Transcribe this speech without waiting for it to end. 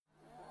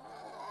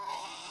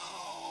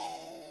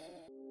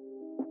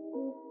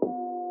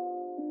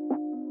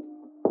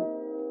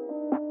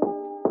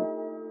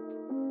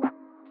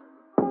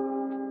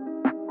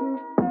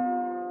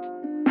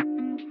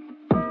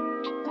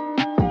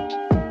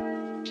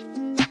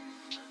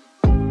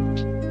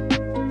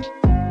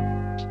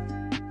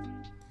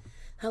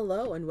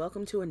Hello and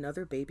welcome to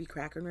another Baby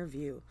Kraken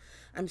review.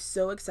 I'm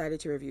so excited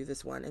to review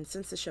this one, and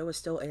since the show is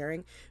still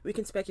airing, we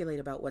can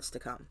speculate about what's to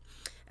come.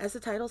 As the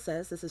title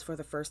says, this is for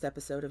the first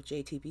episode of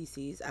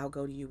JTBC's I'll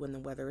Go to You When the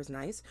Weather is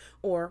Nice,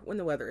 or When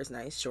the Weather is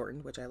Nice,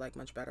 shortened, which I like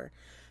much better,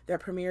 that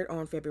premiered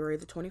on February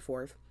the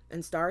 24th,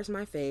 and stars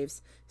my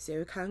faves,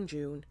 Seo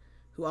Kang-joon,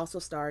 who also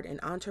starred in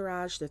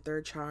Entourage, The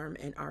Third Charm,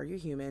 and Are You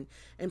Human,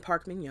 and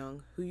Park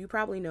Min-young, who you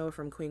probably know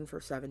from Queen for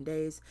 7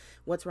 Days,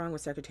 What's Wrong with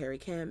Secretary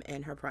Kim,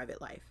 and Her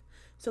Private Life.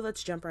 So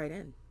let's jump right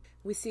in.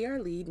 We see our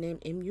lead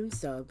named Im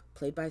Yoon-sub,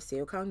 played by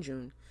Seo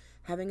Kang-joon,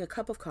 having a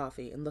cup of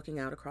coffee and looking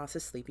out across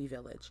his sleepy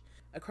village.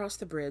 Across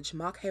the bridge,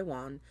 Mok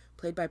Hae-won,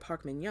 played by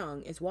Park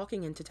Min-young, is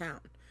walking into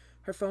town.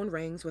 Her phone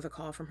rings with a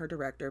call from her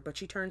director, but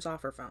she turns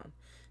off her phone.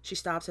 She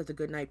stops at the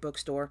Goodnight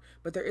bookstore,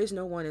 but there is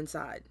no one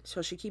inside,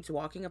 so she keeps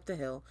walking up the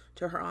hill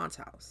to her aunt's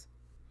house.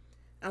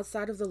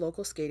 Outside of the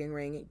local skating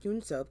ring,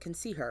 Yoon-sub can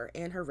see her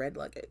and her red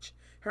luggage.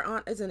 Her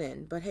aunt isn't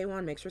in, but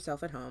Hae-won makes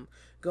herself at home,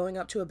 going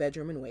up to a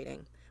bedroom and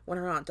waiting. When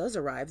her aunt does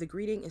arrive, the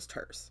greeting is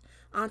terse.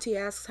 Auntie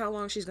asks how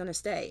long she's going to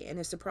stay, and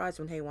is surprised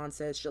when Hae-won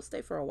says she'll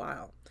stay for a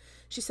while.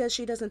 She says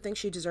she doesn't think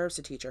she deserves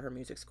to teach at her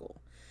music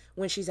school.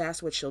 When she's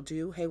asked what she'll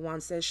do, Hae-won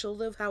says she'll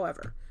live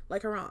however,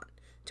 like her aunt,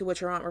 to which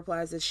her aunt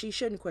replies that she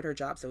shouldn't quit her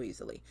job so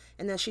easily,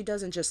 and that she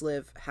doesn't just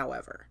live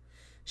however.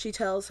 She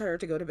tells her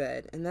to go to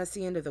bed, and that's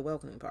the end of the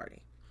welcoming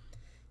party.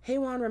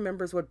 Hae-won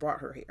remembers what brought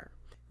her here.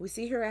 We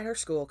see her at her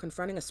school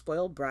confronting a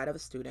spoiled brat of a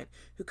student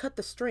who cut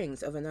the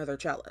strings of another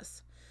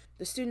cellist.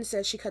 The student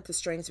says she cut the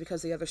strings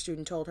because the other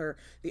student told her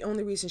the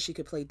only reason she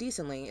could play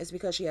decently is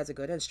because she has a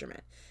good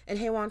instrument, and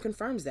Hae-won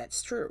confirms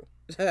that's true.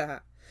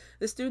 The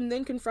student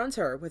then confronts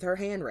her with her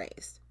hand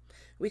raised.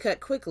 We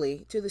cut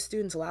quickly to the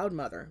student's loud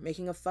mother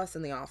making a fuss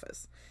in the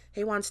office.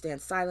 Hae-won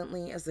stands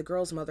silently as the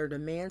girl's mother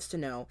demands to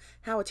know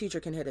how a teacher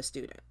can hit a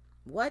student.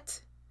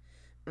 What?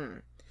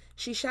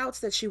 She shouts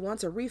that she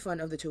wants a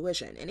refund of the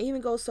tuition, and even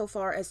goes so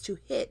far as to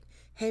hit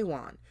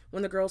Hae-won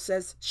when the girl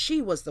says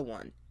she was the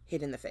one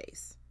hit in the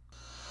face.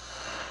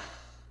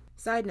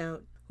 Side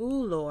note,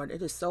 ooh lord,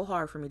 it is so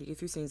hard for me to get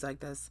through scenes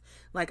like this.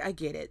 Like, I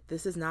get it.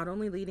 This is not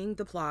only leading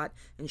the plot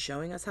and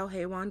showing us how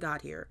Hae-won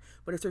got here,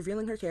 but it's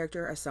revealing her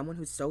character as someone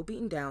who's so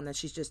beaten down that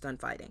she's just done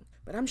fighting.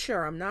 But I'm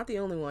sure I'm not the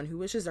only one who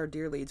wishes our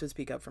dear leads would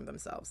speak up for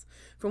themselves.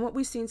 From what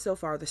we've seen so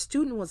far, the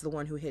student was the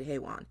one who hit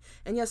Hae-won.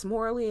 And yes,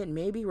 morally it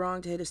may be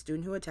wrong to hit a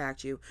student who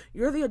attacked you.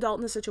 You're the adult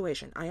in the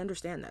situation. I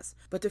understand this.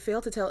 But to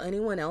fail to tell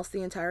anyone else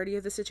the entirety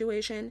of the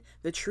situation,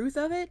 the truth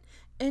of it,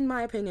 in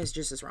my opinion, is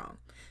just as wrong.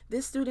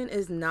 This student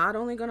is not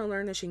only going to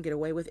learn that she can get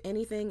away with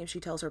anything if she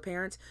tells her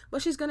parents,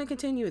 but she's going to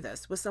continue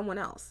this with someone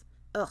else.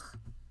 Ugh.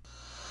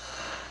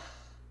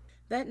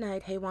 That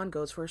night, Hae-won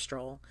goes for a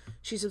stroll.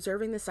 She's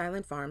observing the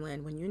silent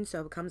farmland when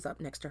Yoon-sub comes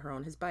up next to her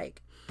on his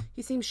bike.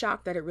 He seems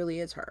shocked that it really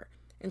is her,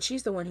 and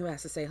she's the one who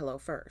has to say hello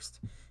first.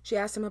 She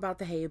asks him about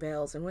the hay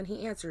bales, and when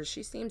he answers,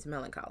 she seems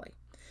melancholy.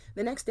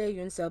 The next day,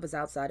 Yoon-sub is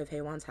outside of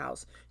Hae-won's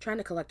house, trying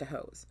to collect a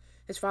hose.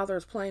 His father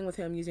is playing with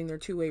him using their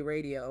two-way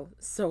radio.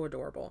 So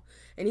adorable.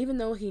 And even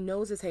though he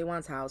knows it's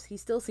Hae-won's house, he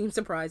still seems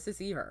surprised to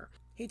see her.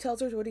 He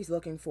tells her what he's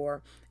looking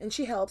for, and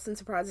she helps and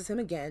surprises him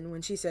again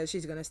when she says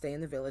she's going to stay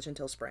in the village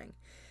until spring.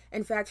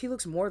 In fact, he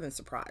looks more than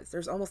surprised.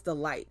 There's almost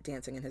delight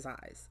dancing in his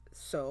eyes.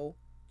 So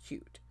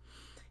cute.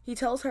 He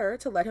tells her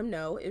to let him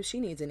know if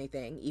she needs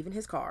anything, even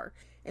his car,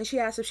 and she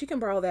asks if she can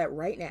borrow that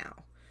right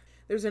now.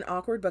 There's an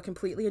awkward but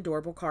completely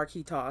adorable car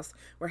key toss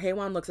where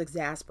Hae-won looks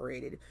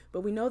exasperated,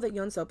 but we know that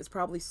Yoon-sub is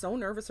probably so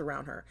nervous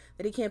around her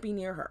that he can't be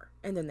near her,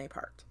 and then they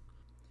part.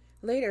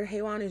 Later,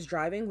 Hae-won is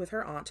driving with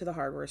her aunt to the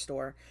hardware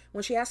store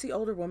when she asks the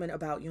older woman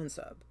about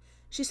Yoon-sub.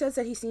 She says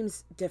that he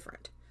seems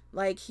different,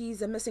 like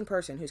he's a missing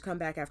person who's come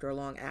back after a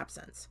long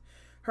absence.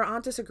 Her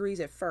aunt disagrees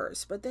at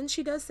first, but then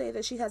she does say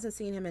that she hasn't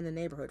seen him in the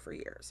neighborhood for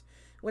years,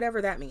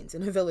 whatever that means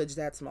in a village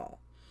that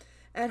small.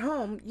 At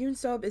home,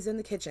 Yoon-sub is in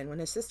the kitchen when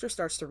his sister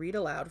starts to read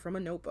aloud from a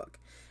notebook.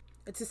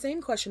 It's the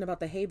same question about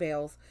the hay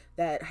bales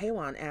that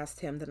Hae-won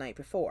asked him the night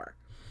before,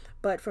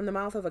 but from the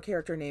mouth of a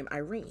character named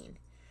Irene.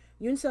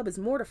 Yoon-sub is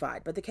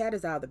mortified, but the cat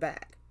is out of the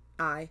bag.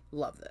 I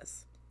love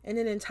this. In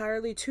an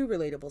entirely too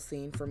relatable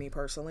scene for me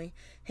personally,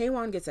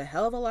 Hae-won gets a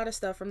hell of a lot of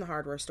stuff from the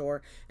hardware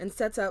store and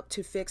sets up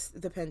to fix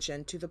the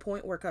pension to the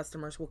point where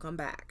customers will come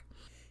back.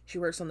 She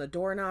works on the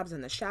doorknobs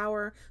in the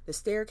shower, the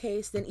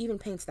staircase, then even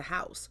paints the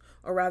house,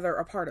 or rather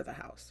a part of the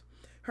house.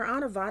 Her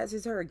aunt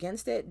advises her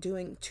against it,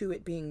 due to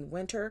it being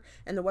winter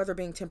and the weather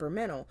being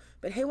temperamental,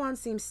 but Hae-won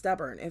seems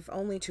stubborn, if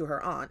only to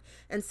her aunt,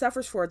 and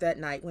suffers for it that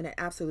night when it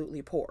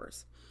absolutely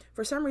pours.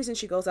 For some reason,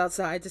 she goes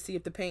outside to see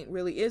if the paint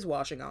really is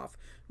washing off,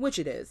 which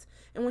it is,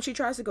 and when she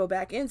tries to go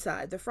back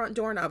inside, the front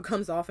doorknob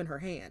comes off in her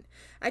hand.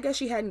 I guess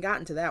she hadn't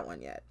gotten to that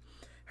one yet.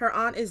 Her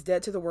aunt is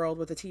dead to the world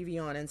with the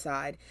TV on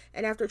inside,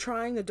 and after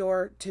trying the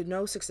door to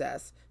no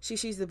success, she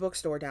sees the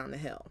bookstore down the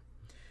hill.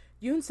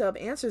 Yoon-sub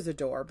answers the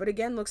door, but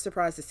again looks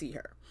surprised to see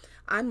her.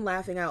 I'm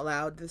laughing out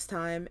loud this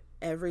time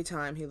every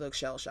time he looks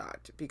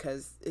shell-shocked,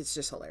 because it's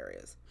just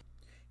hilarious.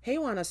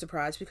 Hae-won is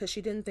surprised because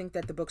she didn't think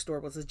that the bookstore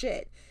was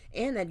legit,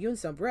 and that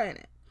Yoon-sub ran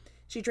it.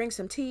 She drinks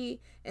some tea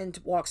and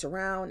walks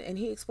around, and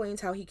he explains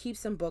how he keeps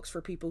some books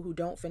for people who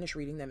don't finish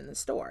reading them in the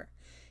store.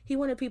 He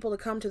wanted people to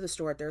come to the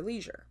store at their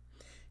leisure.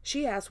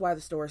 She asks why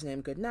the store is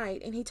named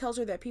Goodnight, and he tells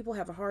her that people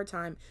have a hard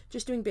time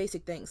just doing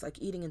basic things like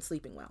eating and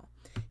sleeping well.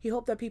 He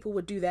hoped that people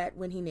would do that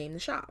when he named the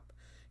shop.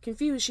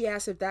 Confused, she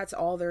asks if that's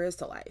all there is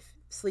to life,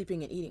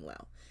 sleeping and eating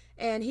well.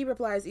 And he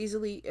replies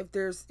easily if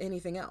there's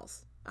anything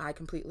else. I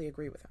completely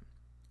agree with him.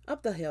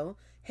 Up the hill,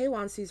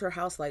 Haewon sees her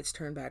house lights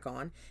turn back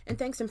on and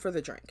thanks him for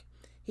the drink.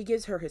 He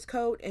gives her his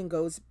coat and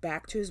goes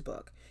back to his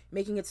book,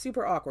 making it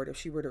super awkward if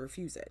she were to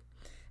refuse it.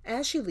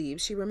 As she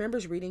leaves, she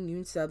remembers reading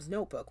Yoon Sub's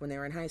notebook when they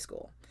were in high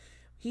school.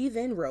 He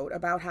then wrote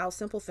about how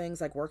simple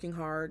things like working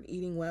hard,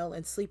 eating well,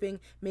 and sleeping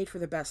made for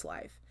the best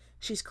life.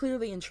 She's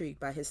clearly intrigued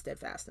by his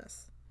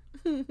steadfastness.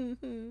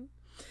 The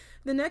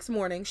next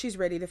morning, she's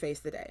ready to face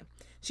the day.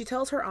 She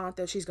tells her aunt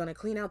that she's going to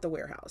clean out the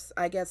warehouse.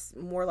 I guess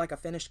more like a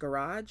finished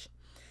garage.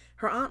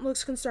 Her aunt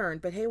looks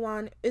concerned, but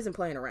Haewon isn't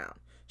playing around.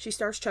 She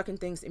starts chucking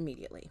things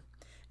immediately.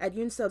 At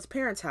Yoon Sub's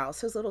parents'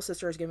 house, his little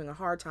sister is giving a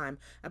hard time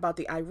about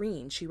the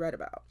Irene she read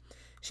about.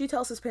 She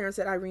tells his parents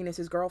that Irene is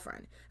his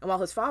girlfriend, and while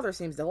his father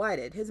seems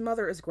delighted, his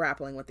mother is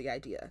grappling with the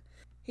idea.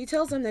 He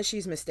tells them that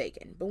she's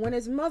mistaken, but when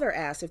his mother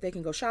asks if they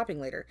can go shopping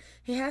later,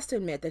 he has to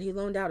admit that he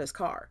loaned out his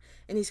car,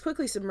 and he's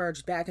quickly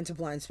submerged back into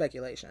blind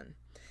speculation.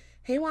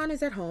 Haewon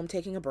is at home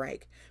taking a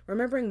break,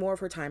 remembering more of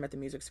her time at the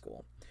music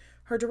school.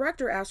 Her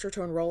director asked her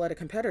to enroll at a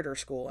competitor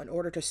school in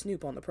order to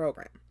snoop on the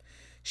program.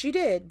 She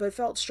did, but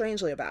felt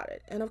strangely about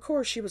it, and of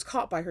course she was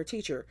caught by her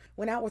teacher,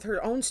 went out with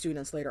her own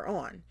students later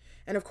on.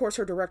 And of course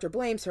her director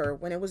blames her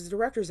when it was the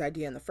director's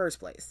idea in the first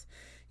place.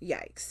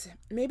 Yikes.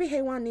 Maybe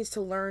Haewon needs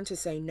to learn to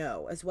say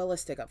no, as well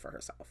as stick up for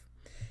herself.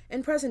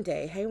 In present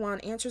day,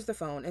 Haewon answers the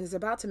phone and is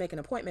about to make an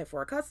appointment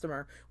for a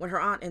customer when her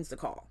aunt ends the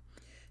call.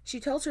 She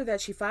tells her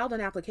that she filed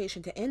an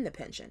application to end the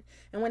pension,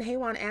 and when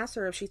Haewon asks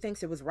her if she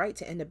thinks it was right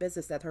to end a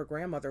business that her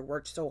grandmother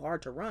worked so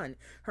hard to run,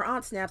 her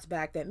aunt snaps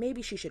back that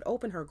maybe she should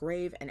open her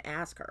grave and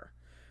ask her.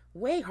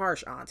 Way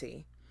harsh,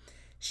 auntie.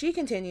 She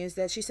continues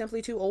that she's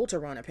simply too old to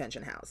run a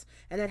pension house,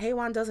 and that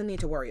Haewon doesn't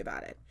need to worry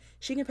about it.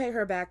 She can pay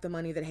her back the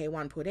money that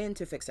Haewon put in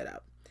to fix it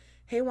up.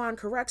 Haewon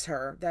corrects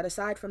her that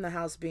aside from the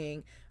house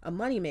being a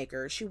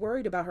moneymaker, she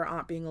worried about her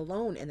aunt being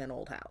alone in an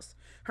old house.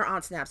 Her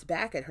aunt snaps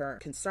back at her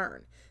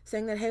concern,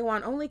 saying that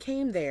Haewon only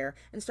came there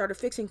and started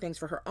fixing things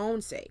for her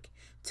own sake,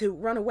 to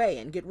run away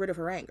and get rid of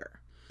her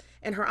anger.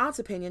 In her aunt's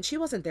opinion, she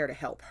wasn't there to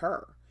help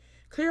her.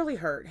 Clearly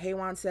hurt,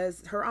 Haewon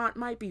says her aunt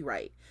might be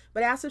right,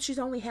 but asks if she's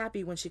only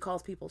happy when she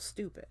calls people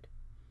stupid.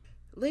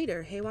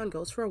 Later, Haewon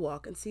goes for a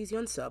walk and sees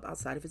Yoon Sub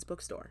outside of his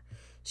bookstore.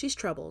 She's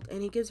troubled,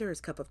 and he gives her his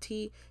cup of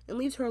tea and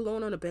leaves her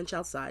alone on a bench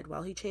outside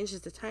while he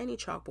changes the tiny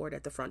chalkboard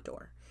at the front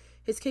door.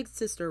 His kid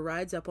sister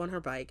rides up on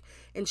her bike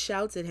and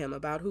shouts at him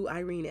about who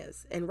Irene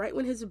is, and right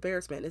when his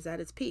embarrassment is at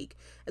its peak,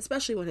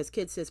 especially when his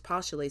kid sis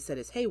postulates that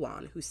it's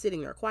Haewon who's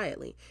sitting there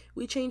quietly,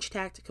 we change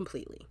tact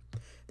completely.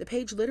 The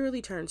page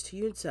literally turns to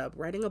Yoon Sub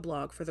writing a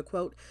blog for the,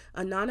 quote,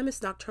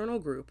 anonymous nocturnal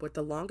group with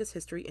the longest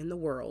history in the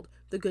world,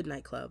 the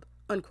Goodnight Club,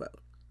 unquote.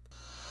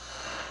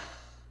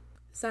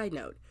 Side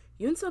note,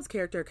 Yoon Sub's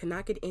character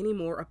cannot get any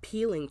more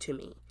appealing to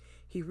me.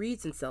 He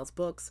reads and sells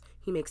books,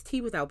 he makes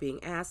tea without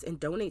being asked and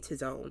donates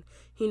his own.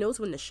 He knows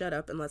when to shut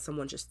up and let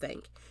someone just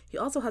think. He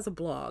also has a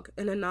blog,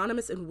 an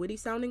anonymous and witty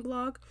sounding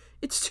blog.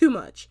 It's too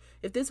much.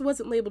 If this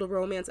wasn't labeled a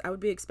romance, I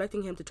would be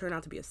expecting him to turn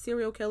out to be a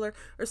serial killer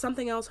or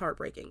something else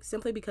heartbreaking,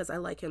 simply because I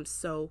like him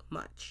so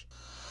much.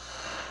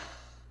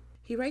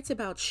 He writes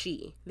about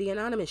she, the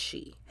anonymous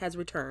she, has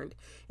returned,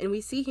 and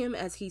we see him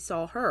as he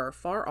saw her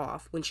far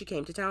off when she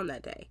came to town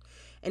that day,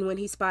 and when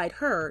he spied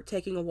her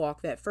taking a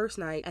walk that first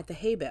night at the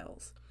hay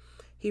bales.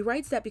 He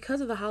writes that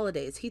because of the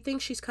holidays, he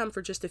thinks she's come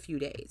for just a few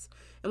days,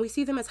 and we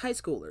see them as high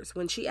schoolers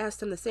when she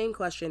asked him the same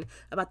question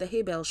about the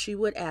hay bales she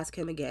would ask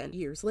him again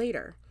years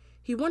later.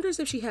 He wonders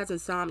if she has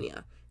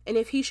insomnia, and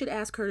if he should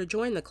ask her to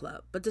join the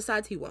club, but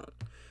decides he won't.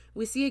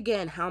 We see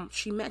again how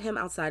she met him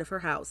outside of her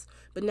house,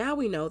 but now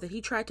we know that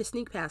he tried to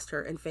sneak past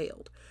her and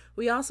failed.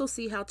 We also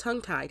see how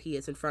tongue-tied he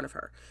is in front of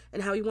her,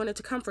 and how he wanted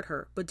to comfort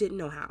her, but didn't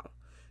know how.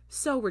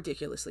 So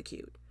ridiculously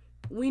cute.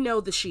 We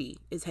know the she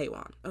is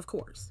Haewon, of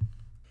course.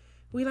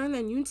 We learn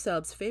that Yoon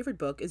Sub's favorite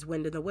book is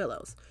Wind in the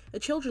Willows, a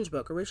children's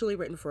book originally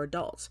written for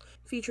adults,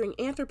 featuring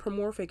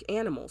anthropomorphic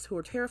animals who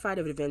are terrified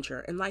of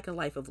adventure and like a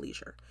life of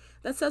leisure.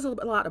 That says a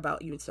lot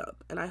about Yoon Sub,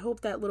 and I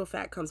hope that little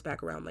fact comes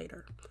back around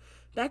later.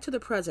 Back to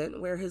the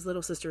present, where his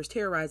little sister is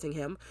terrorizing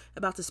him,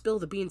 about to spill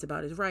the beans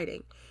about his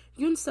writing.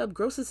 Yoon Sub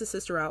grosses his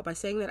sister out by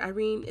saying that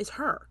Irene is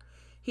her.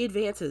 He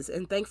advances,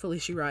 and thankfully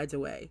she rides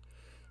away.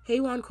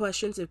 Haewon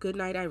questions if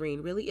Goodnight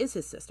Irene really is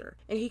his sister,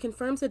 and he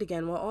confirms it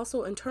again while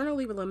also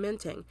internally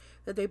lamenting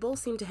that they both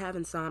seem to have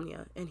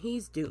insomnia, and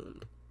he's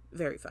doomed.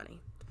 Very funny.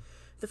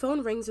 The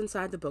phone rings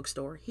inside the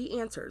bookstore, he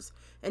answers,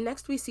 and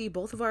next we see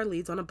both of our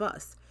leads on a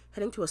bus,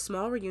 heading to a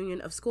small reunion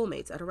of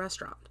schoolmates at a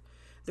restaurant.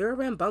 They're a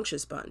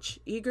rambunctious bunch,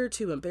 eager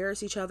to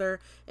embarrass each other,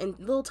 and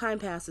little time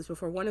passes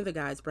before one of the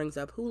guys brings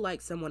up who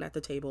liked someone at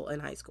the table in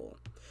high school.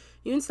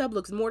 Yoon-sub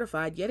looks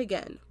mortified yet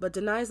again, but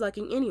denies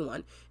liking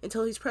anyone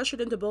until he's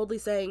pressured into boldly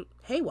saying,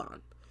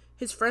 "Haewon."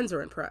 His friends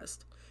are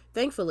impressed.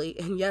 Thankfully,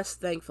 and yes,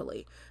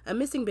 thankfully, a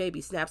missing baby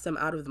snaps them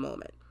out of the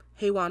moment.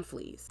 Haewon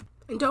flees.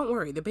 And don't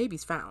worry, the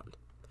baby's found.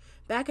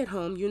 Back at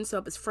home,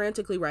 Yoon-sub is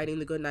frantically writing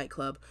the Goodnight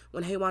Club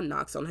when Haewon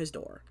knocks on his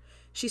door.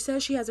 She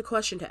says she has a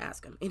question to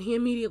ask him, and he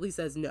immediately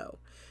says no,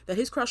 that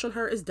his crush on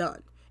her is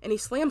done, and he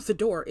slams the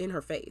door in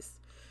her face.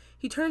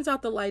 He turns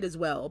out the light as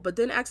well, but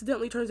then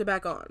accidentally turns it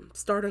back on,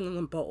 startling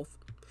them both.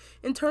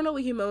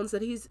 Internally, he moans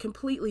that he's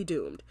completely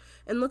doomed,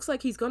 and looks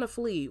like he's gonna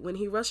flee when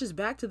he rushes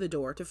back to the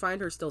door to find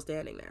her still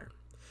standing there.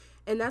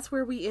 And that's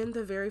where we end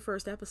the very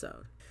first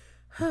episode.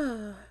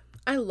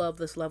 I love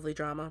this lovely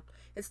drama.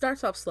 It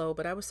starts off slow,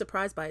 but I was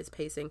surprised by its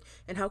pacing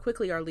and how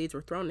quickly our leads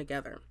were thrown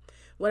together.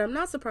 What I'm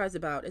not surprised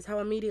about is how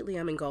immediately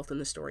I'm engulfed in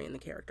the story and the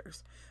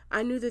characters.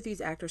 I knew that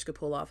these actors could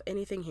pull off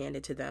anything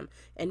handed to them,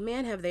 and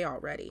man have they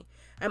already.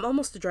 I'm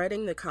almost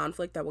dreading the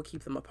conflict that will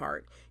keep them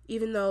apart,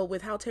 even though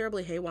with how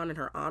terribly Haewon and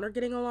her aunt are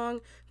getting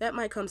along, that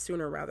might come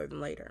sooner rather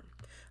than later.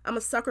 I'm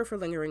a sucker for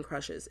lingering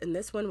crushes, and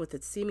this one with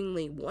its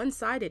seemingly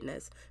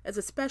one-sidedness is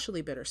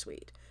especially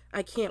bittersweet.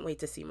 I can't wait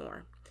to see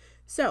more.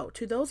 So,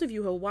 to those of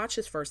you who watched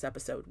this first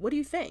episode, what do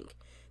you think?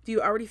 Do you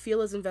already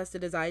feel as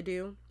invested as I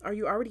do? Are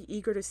you already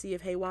eager to see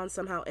if Haewon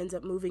somehow ends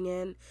up moving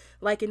in,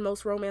 like in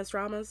most romance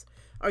dramas?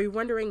 Are you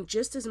wondering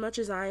just as much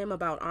as I am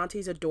about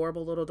Auntie's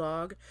adorable little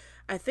dog?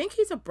 I think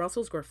he's a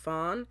Brussels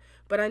Griffon,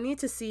 but I need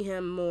to see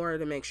him more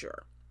to make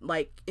sure.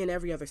 Like in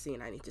every other scene,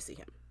 I need to see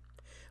him.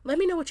 Let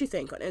me know what you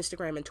think on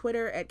Instagram and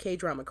Twitter at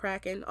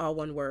KDramaKraken, all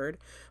one word,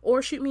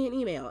 or shoot me an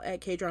email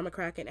at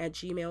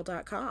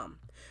kdramakraken@gmail.com.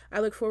 I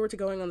look forward to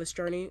going on this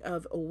journey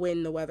of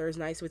when the weather is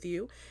nice with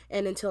you,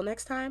 and until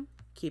next time,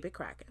 keep it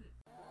crackin'.